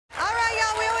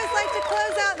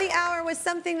with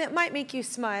something that might make you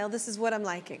smile. This is what I'm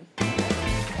liking.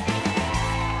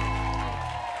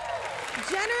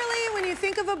 Generally, when you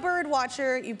think of a bird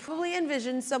watcher, you probably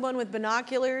envision someone with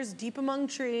binoculars deep among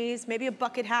trees, maybe a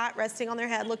bucket hat resting on their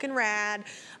head looking rad.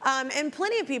 And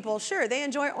plenty of people, sure, they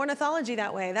enjoy ornithology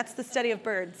that way. That's the study of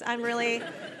birds. I'm really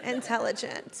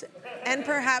intelligent and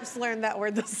perhaps learned that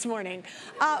word this morning.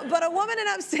 But a woman in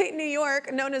upstate New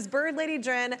York known as Bird Lady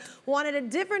Dren wanted a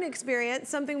different experience,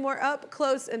 something more up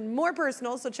close and more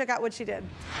personal, so check out what she did.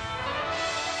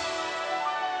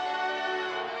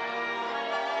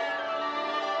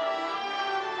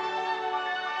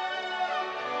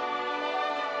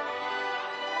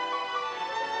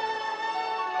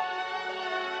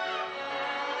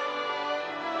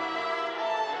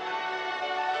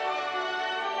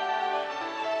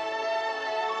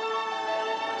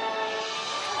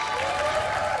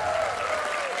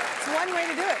 One way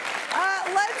to do it.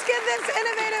 Let's get this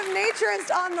innovative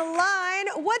naturist on the line.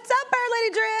 What's up, Bird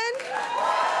Lady Dren?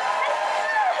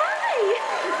 Hi.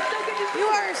 You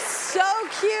are so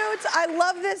cute. I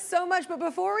love this so much. But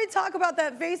before we talk about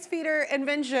that face feeder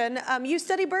invention, you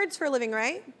study birds for a living,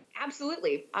 right?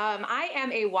 Absolutely. I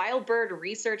am a wild bird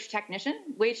research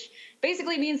technician, which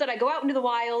basically means that I go out into the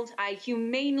wild, I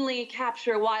humanely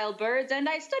capture wild birds, and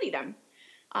I study them.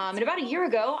 And about a year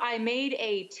ago, I made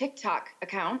a TikTok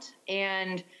account,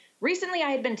 and recently I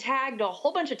had been tagged a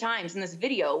whole bunch of times in this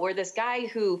video where this guy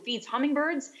who feeds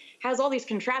hummingbirds has all these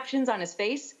contraptions on his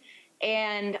face.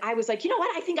 And I was like, you know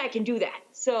what? I think I can do that.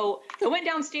 So I went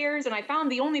downstairs and I found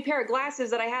the only pair of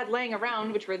glasses that I had laying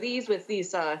around, which were these with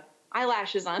these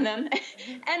eyelashes on them.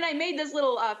 And I made this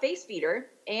little face feeder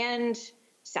and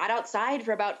sat outside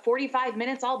for about 45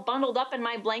 minutes, all bundled up in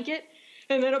my blanket.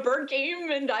 And then a bird came,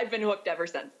 and I've been hooked ever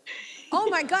since. Oh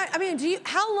my God! I mean,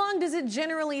 how long does it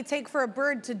generally take for a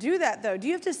bird to do that, though? Do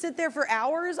you have to sit there for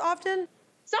hours often?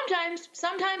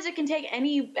 Sometimes it can take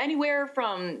anywhere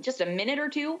from just a minute or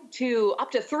two to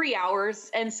up to 3 hours.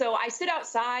 And so I sit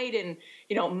outside in,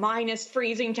 minus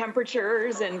freezing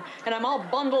temperatures, and I'm all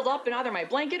bundled up in either my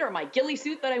blanket or my ghillie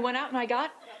suit that I went out and I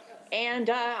got. And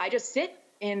I just sit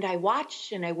and I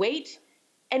watch and I wait.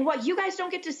 And what you guys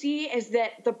don't get to see is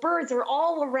that the birds are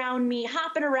all around me,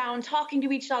 hopping around, talking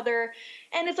to each other.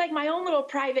 And it's like my own little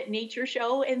private nature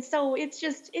show. And so it's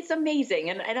amazing.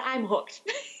 And I'm hooked.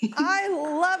 I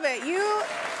love it. You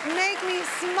make me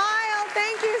smile.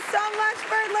 Thank you so much,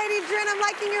 Bird Lady Dren. I'm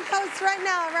liking your posts right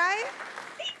now, right?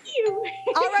 Thank you.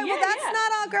 All right, well, that's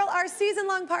not all, girl. Our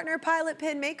season-long partner, Pilot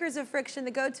Pin, makers of Friction, the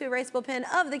go-to erasable pin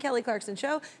of the Kelly Clarkson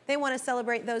Show. They want to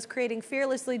celebrate those creating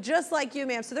fearlessly just like you,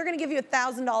 ma'am. So they're going to give you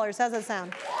 $1,000. How's that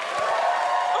sound?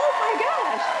 Oh, my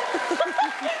gosh.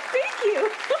 Thank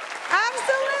you.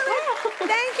 Absolutely.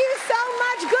 Thank you